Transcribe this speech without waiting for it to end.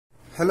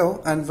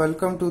Hello and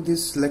welcome to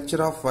this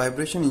lecture of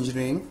vibration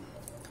engineering.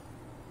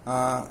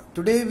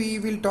 Today we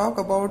will talk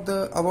about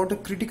a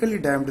critically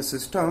damped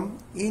system.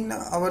 In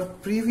our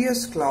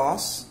previous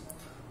class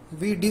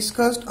we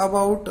discussed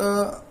about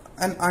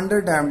an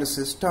underdamped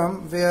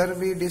system where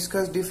we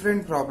discussed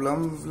different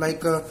problems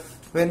like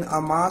when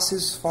a mass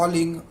is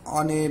falling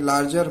on a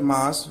larger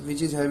mass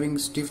which is having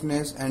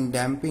stiffness and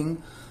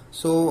damping.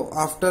 So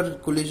after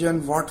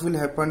collision, what will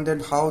happen,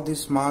 that how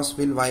this mass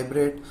will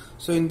vibrate.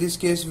 So in this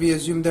case we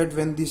assume that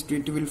when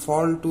it will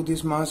fall to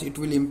this mass, it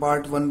will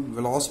impart one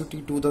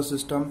velocity to the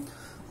system.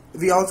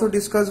 We also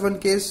discussed one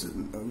case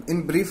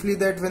in briefly,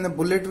 that when a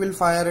bullet will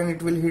fire and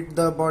it will hit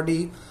the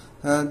body,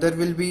 there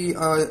will be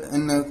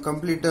a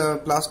complete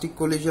plastic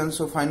collision.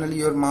 So finally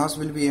your mass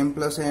will be m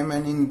plus m,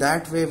 and in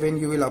that way when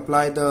you will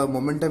apply the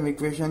momentum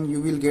equation,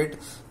 you will get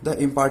the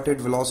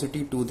imparted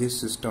velocity to this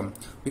system,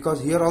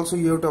 because here also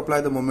you have to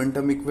apply the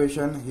momentum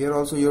equation, here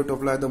also you have to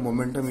apply the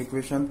momentum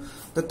equation.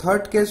 The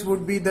third case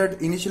would be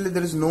that initially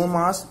there is no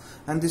mass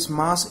and this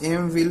mass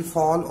m will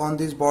fall on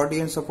this body,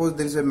 and suppose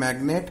there is a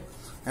magnet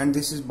and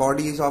this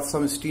body is of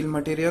some steel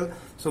material.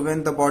 So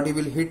when the body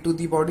will hit to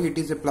the body, it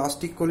is a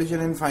plastic collision,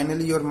 and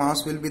finally your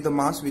mass will be the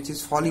mass which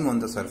is falling on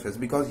the surface,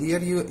 because here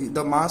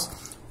the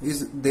mass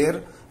is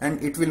there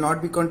and it will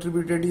not be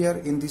contributed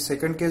here. In the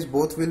second case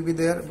both will be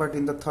there, but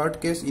in the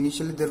third case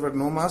initially there were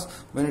no mass.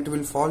 When it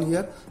will fall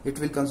here, it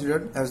will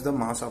considered as the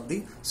mass of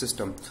the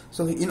system.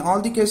 So in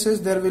all the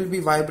cases there will be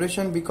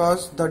vibration,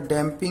 because the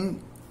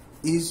damping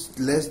is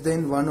less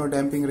than 1 or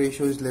damping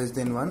ratio is less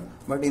than 1.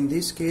 But in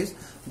this case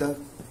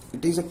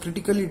it is a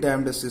critically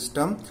damped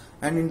system,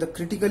 and in the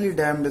critically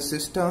damped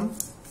system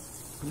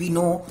we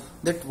know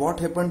that what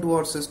happened to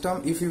our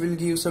system. If we will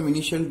give some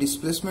initial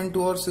displacement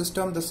to our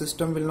system, the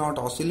system will not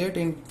oscillate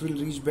and it will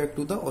reach back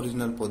to the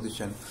original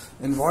position.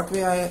 In what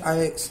way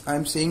I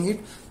am saying it,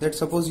 that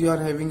suppose you are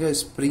having a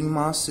spring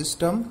mass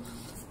system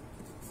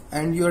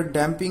and your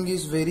damping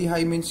is very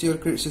high, means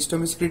your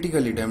system is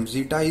critically damped,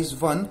 zeta is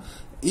 1.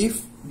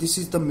 If this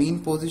is the mean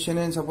position,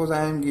 and suppose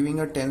I am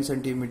giving a 10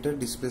 centimeter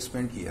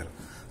displacement here.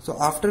 So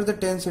after the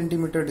 10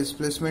 centimeter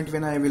displacement,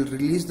 when I will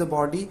release the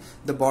body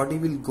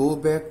will go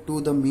back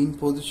to the mean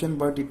position,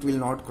 but it will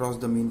not cross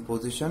the mean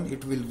position,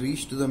 it will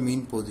reach to the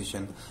mean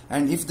position.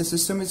 And if the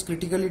system is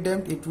critically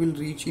damped, it will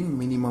reach in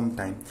minimum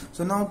time.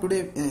 So now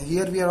today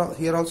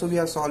here also we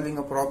are solving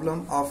a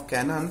problem of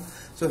cannon.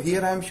 So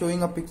here I am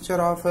showing a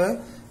picture of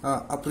a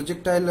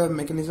projectile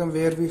mechanism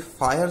where we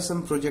fire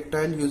some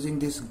projectile using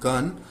this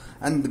gun,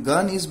 and the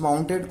gun is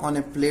mounted on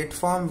a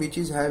platform which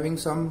is having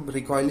some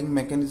recoiling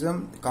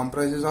mechanism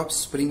comprises of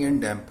spring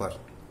and damper.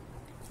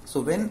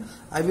 So when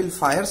I will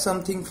fire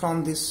something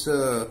from this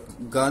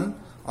gun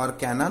or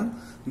cannon,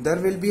 there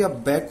will be a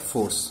back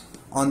force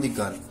on the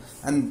gun,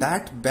 and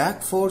that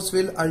back force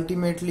will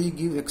ultimately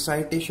give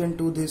excitation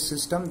to this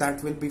system.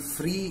 That will be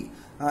free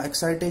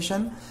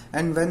excitation,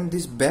 and when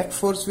this back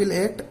force will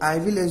act, I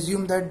will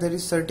assume that there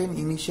is certain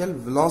initial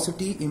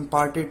velocity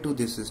imparted to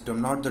this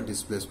system, not the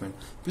displacement.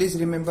 Please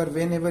remember,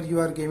 whenever you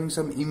are giving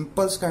some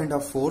impulse kind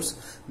of force,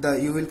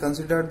 you will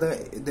consider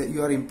that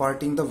you are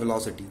imparting the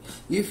velocity.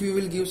 If you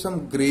will give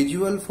some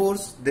gradual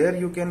force, there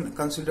you can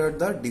consider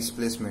the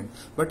displacement.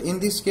 But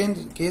in this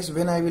case,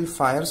 when I will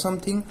fire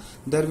something,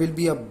 there will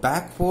be a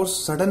back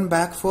force, sudden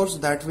back force,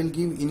 that will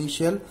give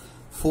initial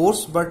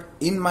force. But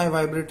in my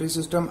vibratory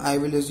system, I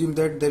will assume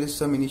that there is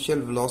some initial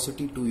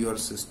velocity to your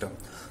system.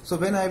 So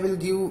when I will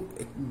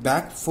give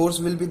back force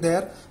will be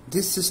there,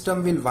 this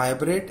system will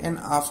vibrate, and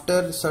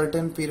after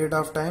certain period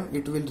of time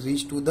it will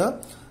reach to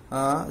the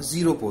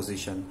zero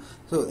position.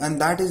 So,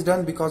 and that is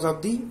done because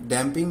of the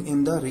damping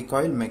in the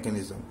recoil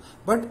mechanism.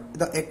 But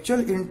the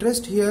actual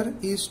interest here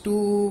is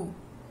to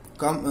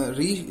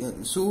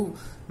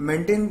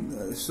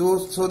maintain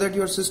so that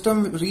your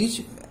system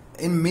reach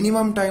in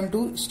minimum time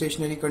to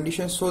stationary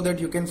conditions, so that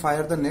you can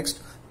fire the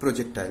next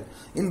projectile.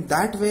 In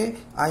that way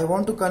I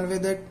want to convey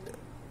that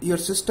your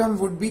system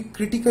would be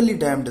critically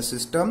damped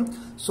system,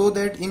 so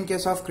that in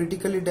case of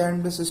critically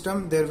damped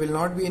system there will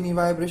not be any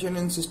vibration,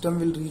 and system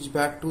will reach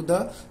back to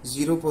the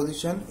zero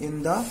position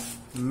in the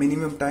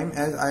minimum time,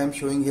 as I am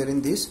showing here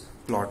in this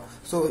plot.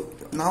 So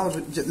now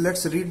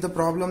let's read the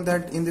problem.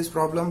 That in this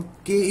problem,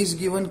 K is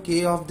given,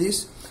 K of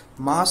this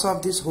mass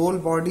of this whole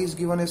body is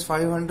given as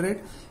 500.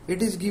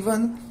 It is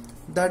given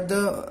that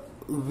the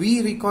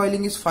V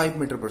recoiling is 5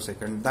 meter per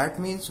second. That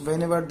means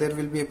whenever there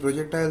will be a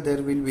projectile,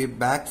 there will be a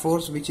back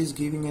force which is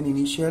giving an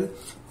initial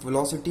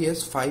velocity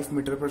as 5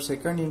 meter per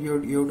second, and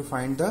you have to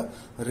find the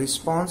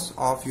response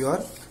of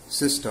your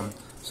system.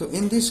 So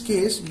in this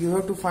case you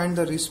have to find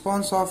the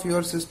response of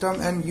your system,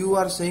 and you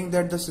are saying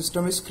that the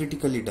system is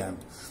critically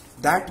damped.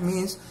 That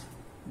means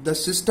the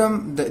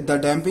system, the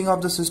damping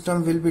of the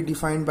system will be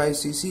defined by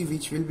Cc,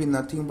 which will be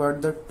nothing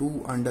but the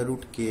 2 under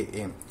root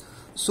Km.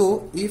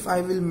 So if I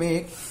will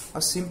make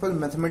a simple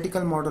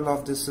mathematical model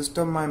of this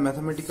system, my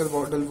mathematical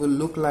model will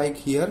look like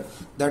here,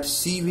 that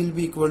C will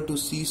be equal to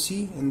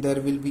Cc, and there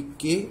will be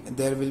K,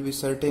 there will be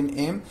certain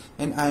M,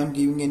 and I am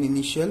giving an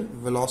initial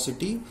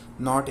velocity,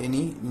 not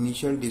any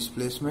initial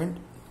displacement.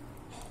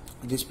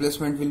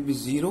 displacement will be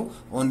 0,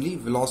 only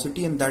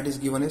velocity, and that is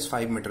given as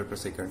 5 meter per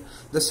second.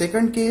 The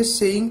second case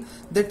saying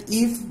that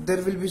if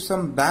there will be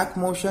some back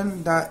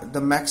motion, that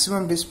the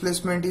maximum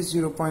displacement is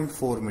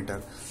 0.4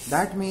 meter.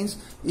 That means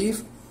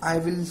if I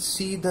will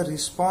see the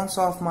response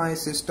of my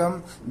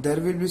system, there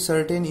will be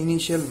certain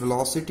initial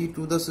velocity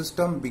to the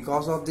system.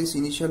 Because of this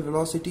initial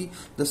velocity,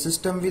 the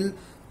system will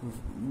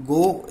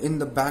go in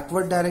the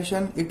backward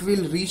direction. It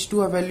will reach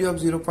to a value of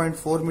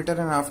 0.4 meter,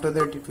 and after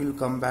that it will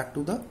come back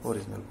to the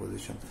original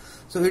position.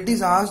 So it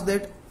is asked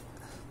that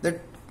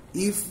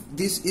if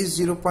this is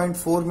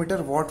 0.4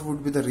 meter, what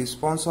would be the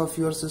response of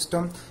your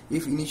system?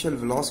 If initial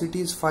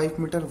velocity is 5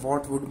 meter,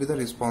 what would be the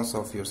response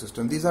of your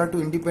system? These are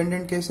two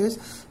independent cases.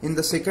 In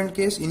the second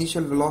case,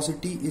 initial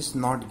velocity is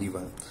not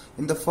given.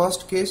 In the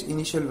first case,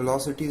 initial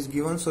velocity is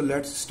given. So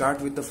let's start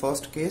with the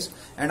first case.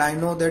 And I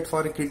know that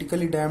for a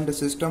critically damped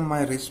system,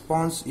 my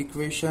response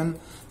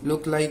equation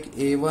look like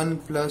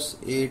A1 plus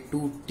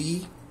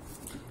A2t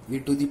e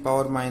to the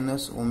power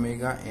minus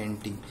omega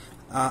nt.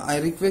 I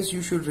request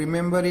you should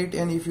remember it,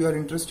 and if you are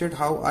interested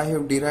how I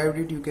have derived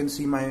it, you can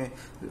see my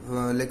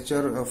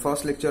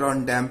first lecture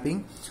on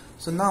damping.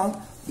 So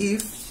now,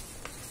 if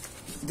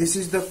this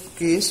is the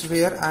case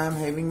where I am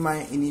having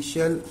my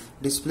initial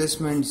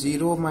displacement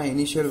 0, my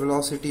initial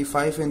velocity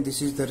 5, and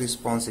this is the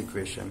response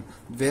equation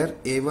where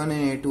A1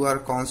 and A2 are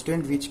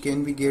constant, which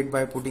can be get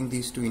by putting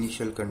these two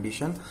initial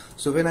condition.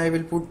 So when I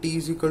will put t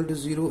is equal to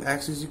 0,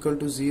 x is equal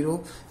to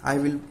 0, I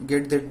will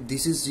get that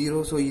this is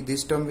 0, so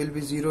this term will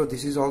be 0,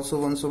 this is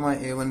also 1, so my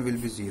A1 will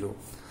be 0.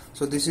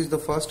 So this is the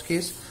first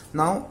case.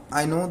 Now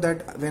I know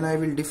that when I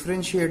will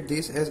differentiate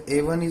this as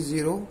A1 is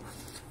 0,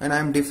 and I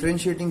am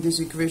differentiating this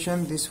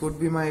equation, this would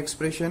be my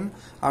expression.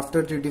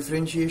 After the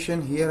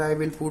differentiation, here I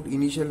will put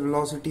initial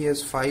velocity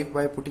as 5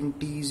 by putting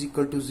t is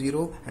equal to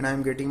 0, and I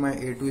am getting my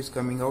A2 is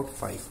coming out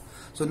 5.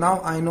 So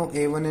now I know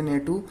A1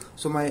 and A2,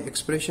 so my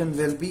expression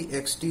will be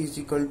xt is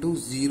equal to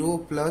 0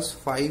 plus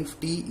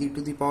 5t e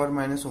to the power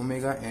minus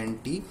omega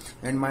nt,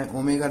 and my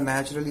omega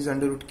natural is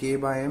under root k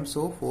by m,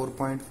 so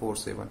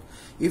 4.47.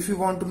 If you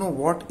want to know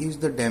what is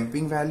the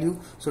damping value,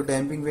 so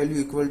damping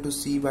value equal to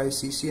c by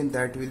cc, and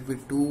that will be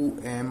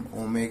 2m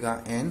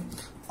omega n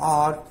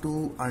or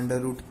 2 under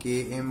root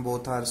km,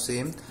 both are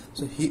same.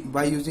 So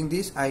by using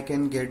this I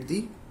can get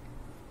the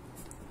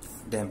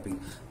damping.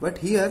 But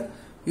here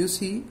you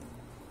see,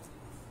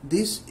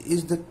 this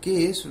is the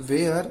case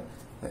where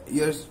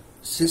your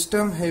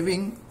system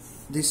having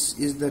this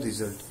is the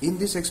result. In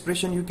this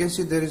expression you can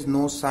see there is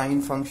no sine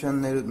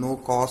function, there is no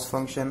cos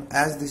function.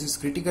 As this is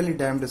critically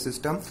damped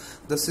system,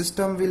 the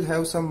system will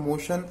have some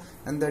motion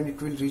and then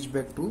it will reach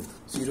back to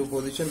 0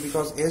 position,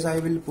 because as I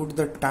will put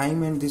the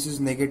time, and this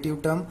is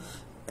negative term,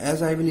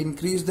 as I will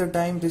increase the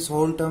time, this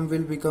whole term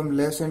will become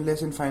less and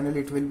less, and finally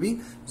it will be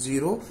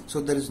 0.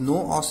 So there is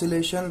no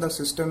oscillation, the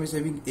system is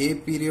having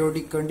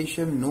aperiodic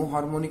condition, no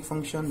harmonic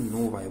function,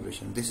 no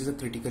vibration. This is a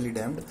critically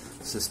damped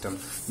system.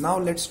 Now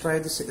let's try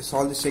this,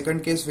 solve the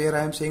second case where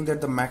I am saying that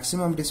the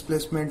maximum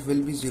displacement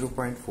will be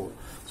 0.4.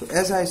 So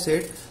as I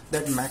said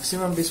that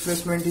maximum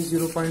displacement is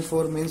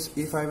 0.4 means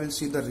if I will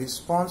see the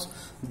response,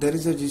 there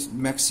is a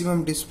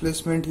maximum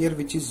displacement here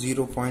which is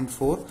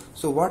 0.4.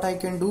 So what I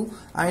can do,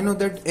 I know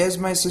that as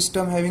my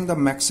system having the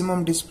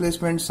maximum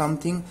displacement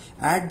something,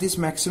 at this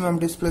maximum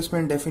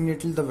displacement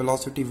definitely the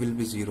velocity will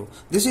be 0.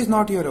 This is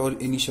not your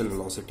initial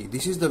velocity,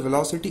 this is the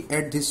velocity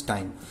at this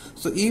time.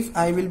 So if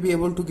I will be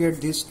able to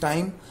get this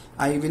time,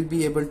 I will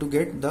be able to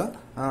get the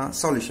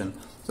solution.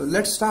 So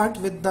let's start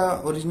with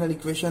the original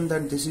equation,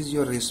 that this is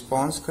your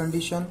response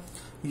condition.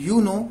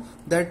 You know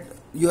that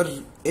your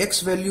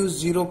x value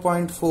is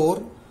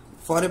 0.4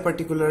 for a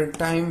particular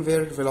time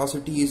where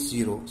velocity is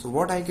 0. So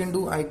what I can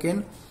do, I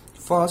can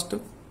first,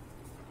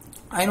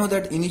 I know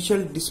that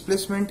initial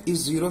displacement is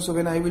 0, so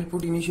when I will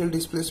put initial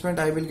displacement,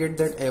 I will get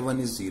that A1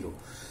 is 0.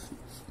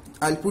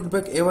 I'll put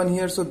back A1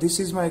 here, so this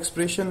is my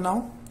expression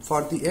now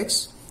for the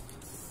x.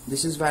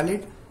 This is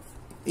valid.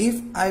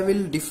 If I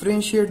will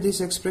differentiate this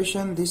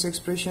expression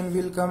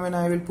will come, and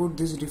I will put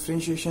this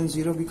differentiation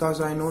 0, because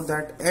I know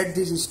that at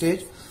this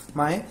stage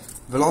my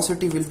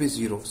velocity will be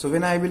 0. So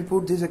when I will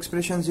put this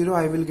expression 0,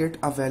 I will get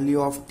a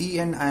value of t,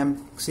 and I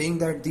am saying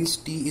that this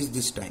t is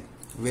this time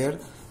where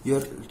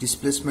your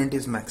displacement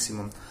is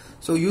maximum.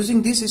 So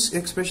using this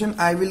expression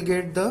I will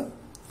get the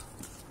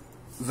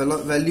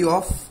value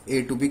of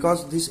A2,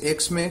 because this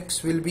x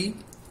max will be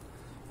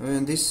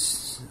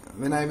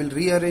when I will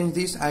rearrange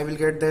this, I will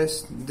get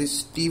this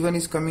T1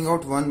 is coming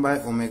out 1 by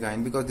omega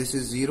n, because this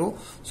is 0,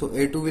 so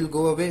A2 will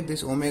go away,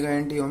 this omega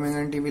nt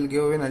will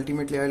go away, and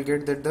ultimately I will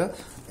get that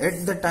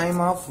at the time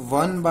of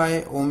 1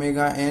 by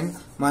omega n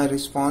my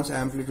response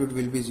amplitude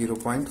will be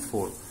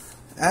 0.4.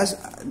 As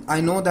I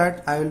know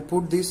that, I will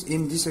put this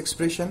in this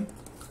expression,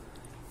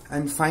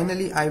 and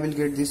finally I will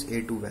get this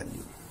A2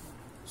 value.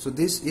 So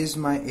this is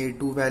my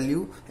A2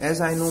 value.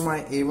 As I know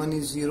my A1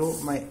 is 0,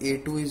 my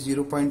A2 is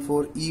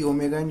 0.4 e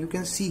omega, and you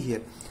can see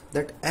here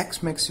that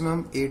x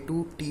maximum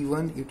A2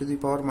 T1 e to the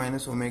power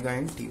minus omega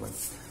n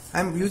T1. I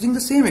am using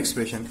the same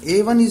expression.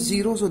 A1 is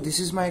 0, so this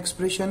is my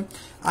expression.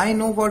 I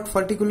know what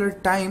particular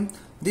time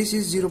this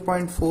is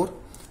 0.4,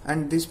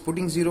 and this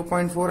putting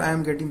 0.4 I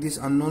am getting this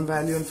unknown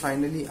value, and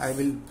finally I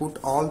will put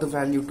all the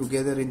value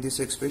together in this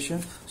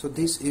expression. So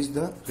this is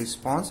the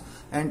response.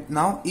 And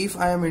now if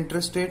I am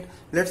interested,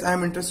 I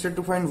am interested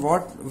to find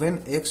what when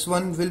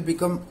x1 will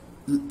become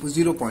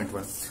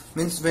 0.1,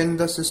 means when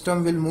the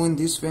system will move in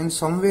this way and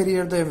somewhere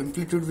here the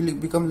amplitude will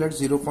become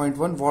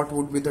 0.1, what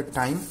would be the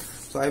time?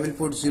 So I will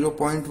put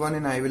 0.1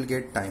 and I will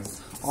get time.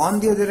 On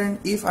the other end,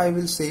 if I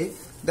will say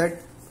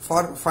that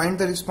for find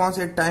the response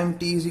at time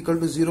t is equal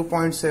to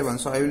 0.7,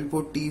 so I will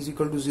put t is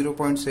equal to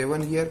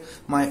 0.7 here.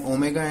 My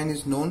omega n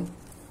is known,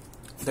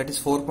 that is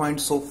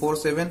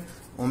 4.47.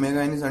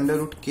 Omega n is under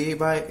root k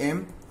by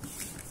m.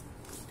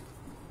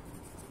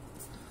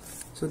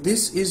 So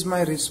this is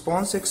my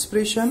response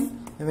expression.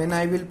 When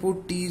I will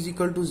put t is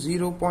equal to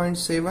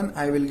 0.7,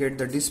 I will get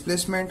the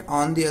displacement.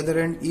 On the other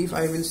end, if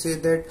I will say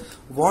that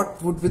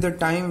what would be the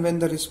time when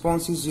the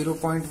response is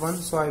 0.1,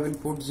 so I will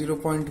put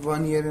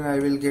 0.1 here and I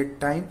will get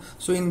time.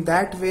 So in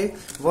that way,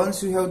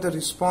 once you have the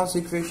response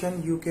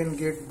equation, you can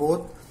get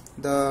both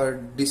the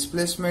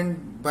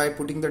displacement by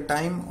putting the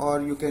time,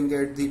 or you can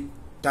get the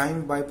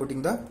time by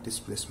putting the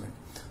displacement.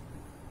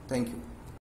 Thank you.